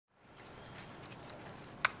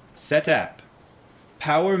Setapp.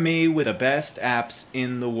 Power me with the best apps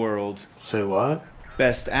in the world. Say what?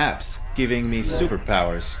 Best apps, giving me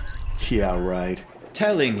superpowers. Yeah, right.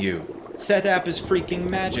 Telling you, Setapp is freaking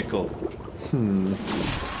magical.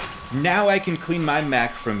 Now I can clean my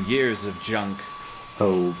Mac from years of junk.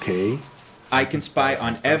 Okay. I can spy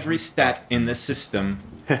on every stat in the system.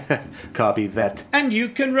 Copy that. And you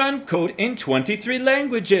can run code in 23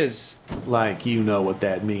 languages. Like you know what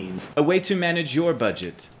that means. A way to manage your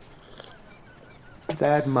budget.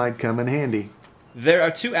 That might come in handy. There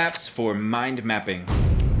are 2 apps for mind mapping.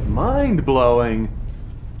 Mind-blowing.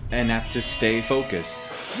 An app to stay focused.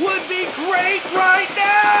 Would be great right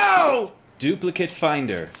now! Duplicate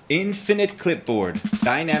Finder, Infinite Clipboard,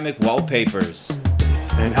 Dynamic Wallpapers.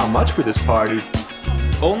 And how much for this party?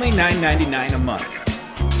 Only $9.99 a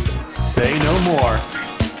month. Say no more.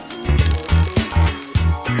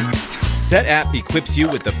 Setapp equips you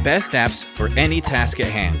with the best apps for any task at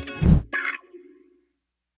hand.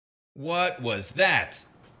 What was that?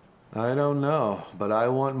 I don't know, but I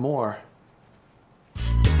want more.